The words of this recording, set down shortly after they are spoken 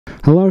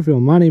Hello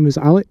everyone, my name is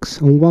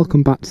Alex and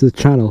welcome back to the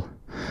channel.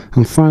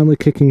 I'm finally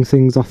kicking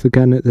things off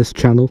again at this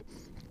channel,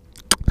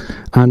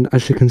 and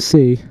as you can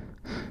see,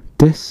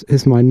 this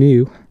is my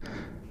new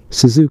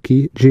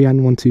Suzuki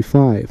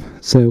GN125.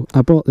 So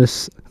I bought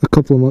this a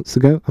couple of months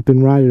ago. I've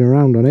been riding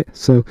around on it,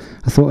 so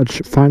I thought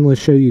I'd finally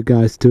show you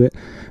guys to it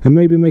and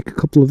maybe make a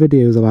couple of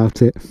videos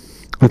about it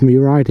of me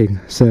riding.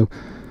 So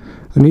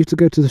I need to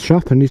go to the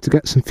shop, I need to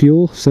get some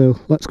fuel, so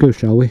let's go,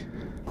 shall we?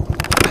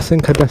 I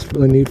think I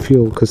desperately need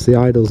fuel because the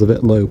idle's a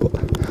bit low, but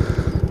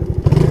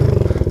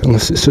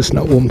unless it's just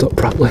not warmed up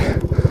properly,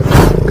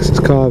 because it's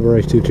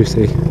carbureted, you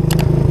see.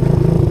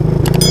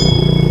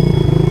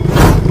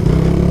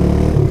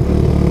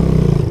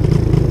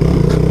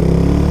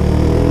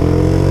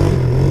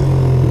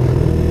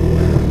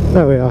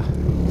 There we are.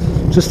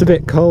 Just a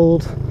bit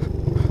cold,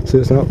 so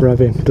it's not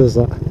revving, does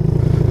that.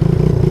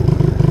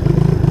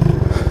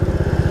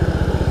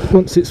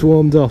 Once it's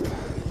warmed up,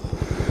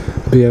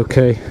 it'll be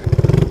okay.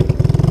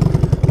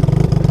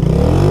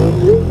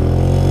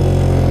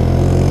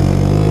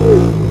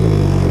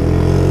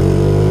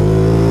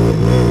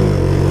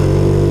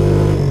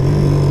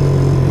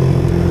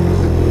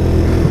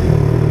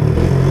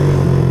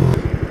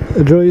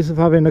 The joys of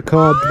having a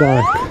carved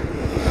bike.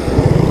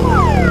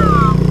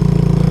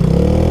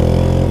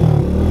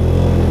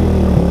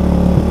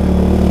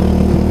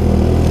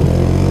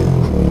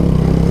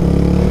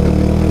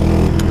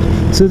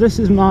 So this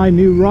is my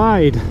new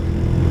ride.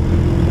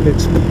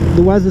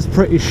 The weather's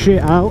pretty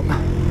shit out,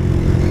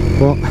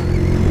 but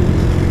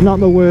not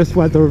the worst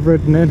weather I've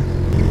ridden in.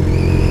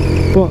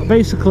 But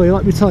basically,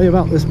 let me tell you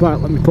about this bike.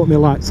 Let me put my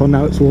lights on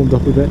now, it's warmed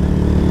up a bit.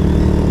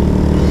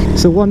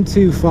 It's a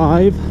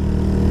 125.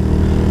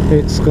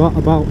 It's got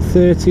about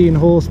 13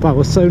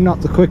 horsepower, so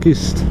not the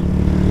quickest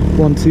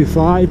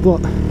 125,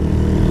 but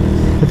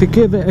if you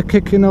give it a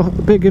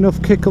big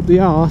enough kick up the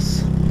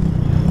arse,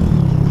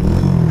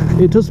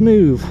 it does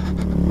move,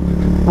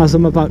 as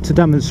I'm about to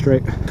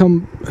demonstrate.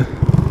 I'm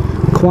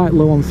quite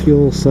low on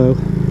fuel, so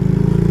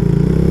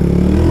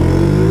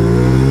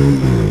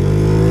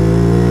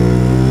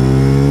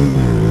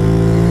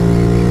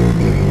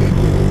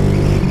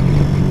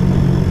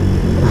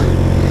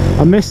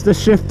I missed the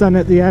shift then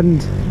at the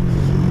end.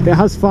 It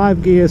has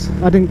 5 gears.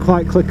 I didn't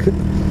quite click it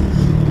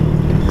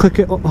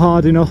up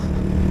hard enough.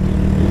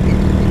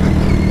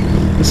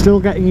 I'm still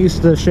getting used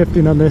to the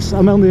shifting on this.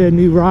 I'm only a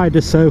new rider,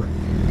 so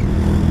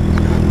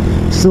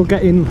still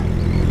getting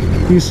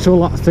used to a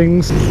lot of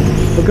things.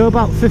 We'll go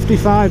about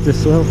 55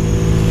 this will.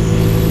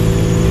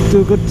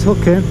 Do a good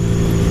tuck in.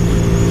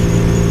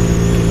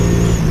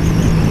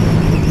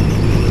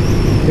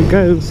 It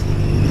goes.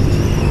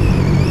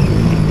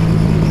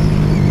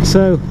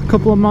 So a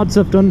couple of mods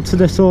I've done to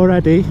this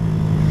already.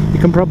 You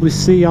can probably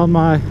see on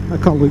I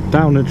can't look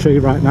down and show you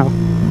right now,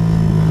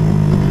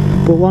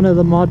 but one of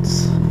the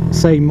mods,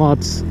 say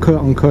mods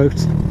quote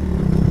unquote,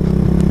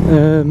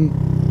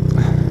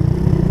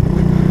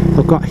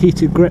 I've got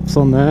heated grips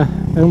on there,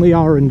 only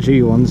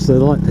R&G ones, they're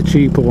like the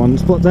cheaper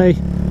ones, but they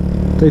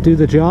do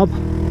the job.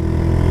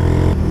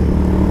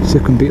 See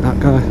if I can beat that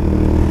guy.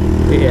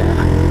 Yeah.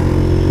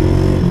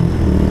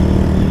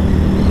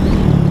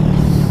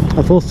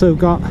 I've also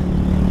got,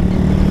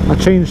 I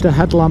changed the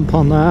headlamp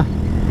on there.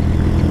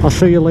 I'll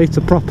show you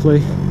later properly,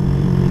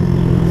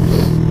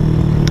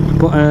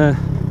 but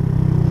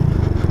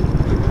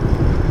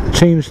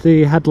changed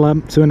the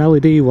headlamp to an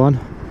LED one.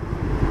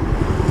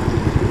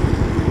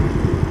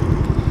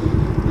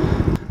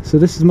 So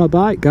this is my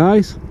bike,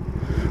 guys.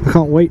 I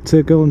can't wait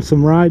to go on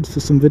some rides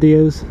for some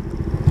videos.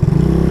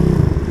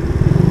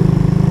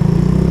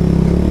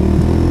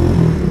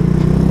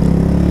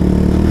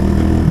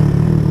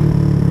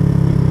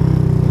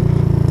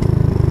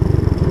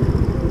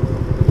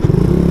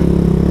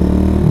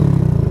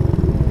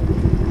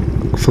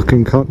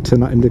 Fucking can't turn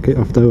that indicator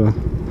off though.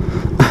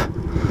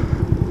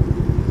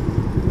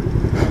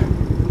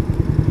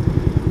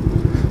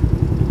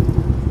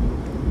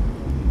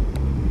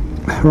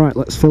 Right,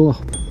 let's fill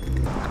up.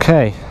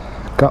 Okay,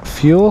 got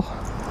fuel.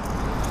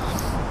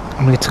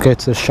 I need to go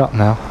to the shop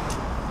now.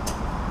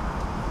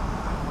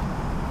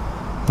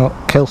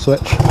 Oh, kill switch.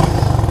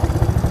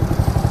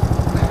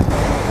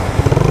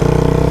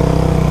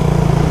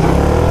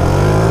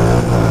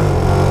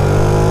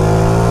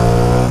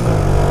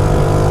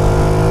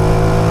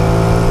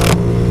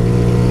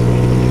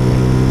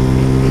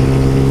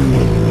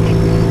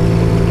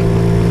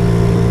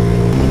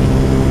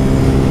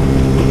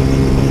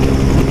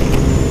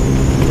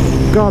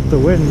 God, the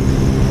wind.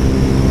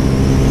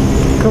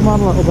 Come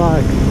on, little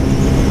bike.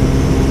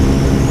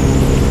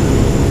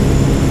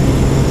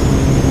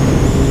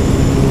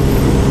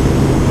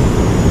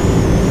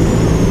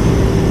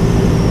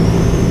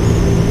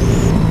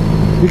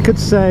 You could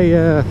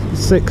say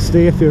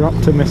 60 if you're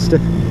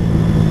optimistic.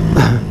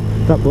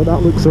 But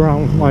that looks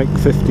around like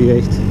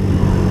 58.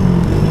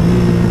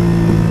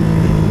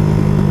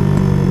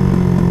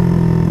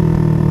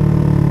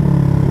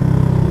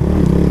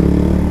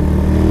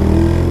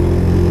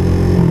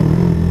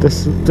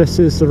 This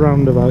is the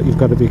roundabout you've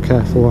got to be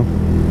careful on.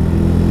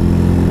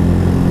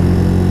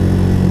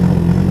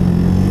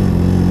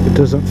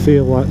 doesn't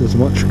feel like there's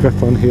much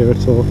grip on here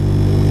at all.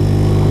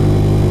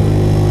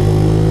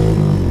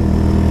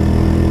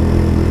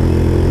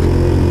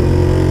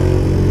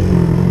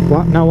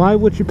 What? Now why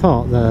would you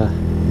park there?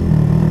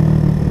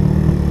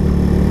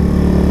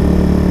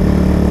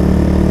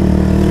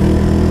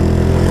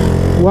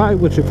 Why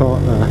would you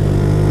park there?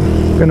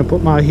 I'm going to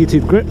put my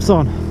heated grips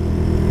on.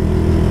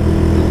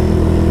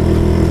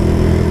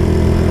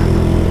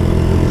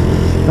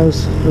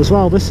 As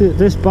well,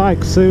 this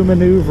bike's so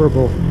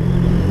manoeuvrable.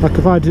 Like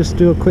if I just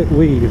do a quick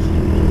weave,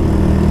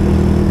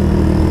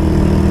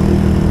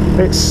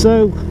 it's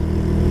so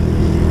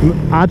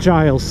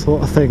agile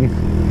sort of thing.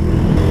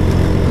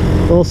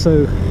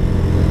 Also,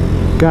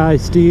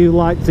 guys, do you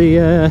like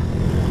the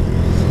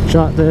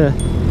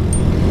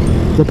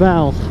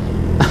bell?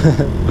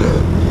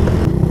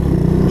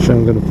 So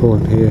I'm going to pull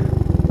in here.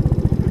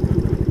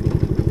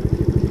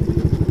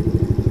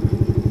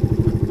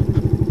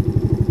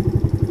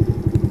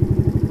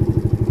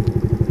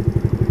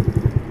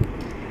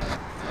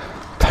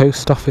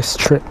 Post office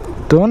trip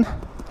done.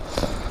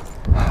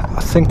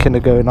 I'm thinking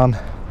of going on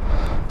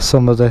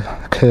some of the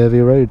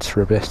curvy roads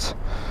for a bit,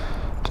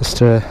 just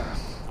to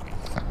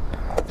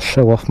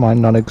show off my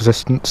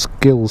non-existent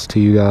skills to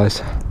you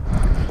guys.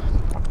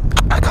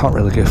 I can't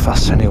really go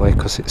fast anyway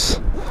because it's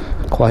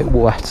quite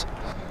wet.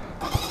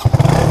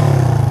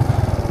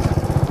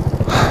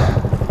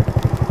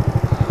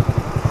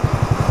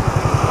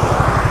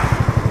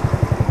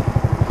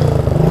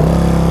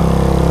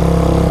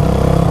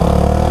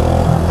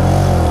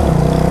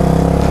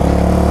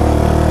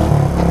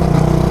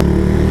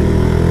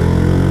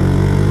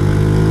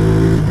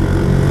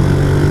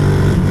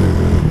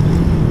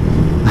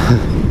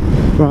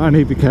 Right, I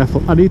need to be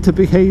careful. I need to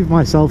behave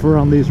myself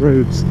around these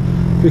roads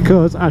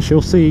because, as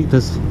you'll see,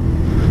 there's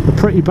a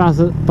pretty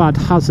bad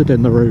hazard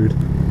in the road,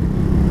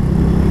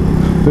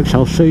 which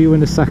I'll show you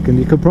in a second.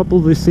 You can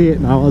probably see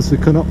it now as we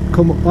come up.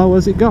 Oh,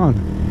 has it gone?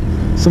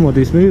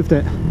 Somebody's moved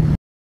it.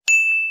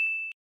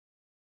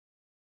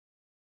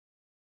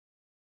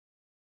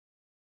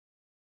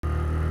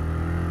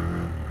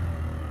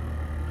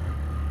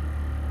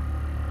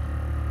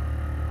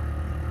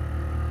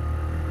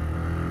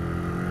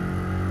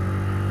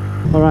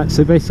 Alright,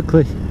 so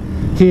basically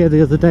here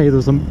the other day there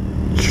was a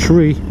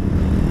tree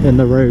in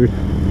the road.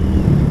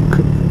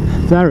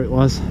 There it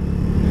was.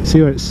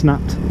 See where it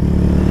snapped?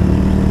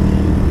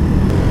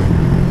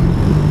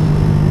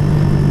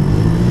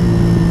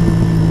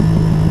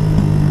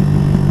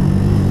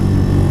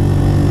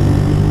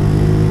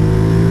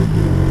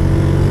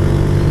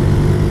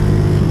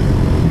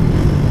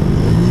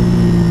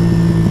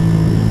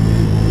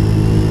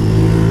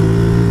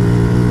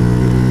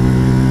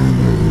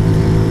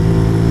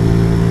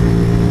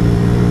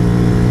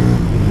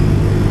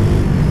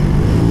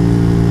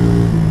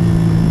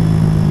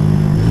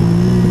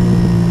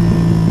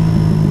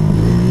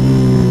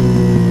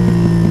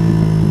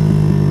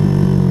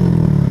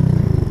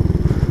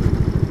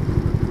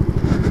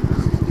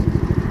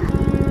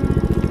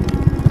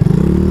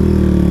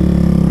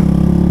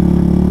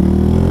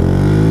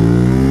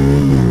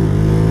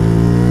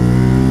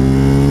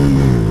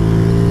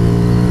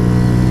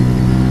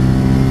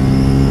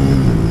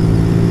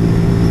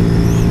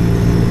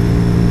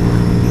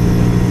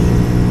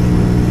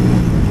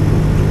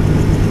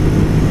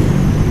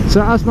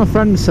 So as my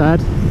friend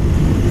said,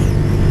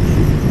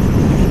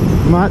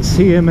 you might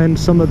see him in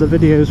some of the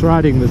videos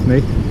riding with me,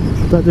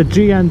 that the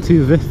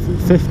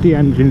GN250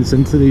 engines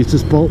into these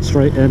just bolt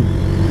straight in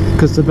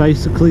because they're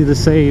basically the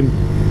same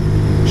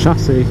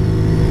chassis,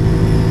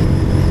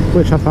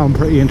 which I found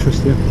pretty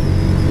interesting.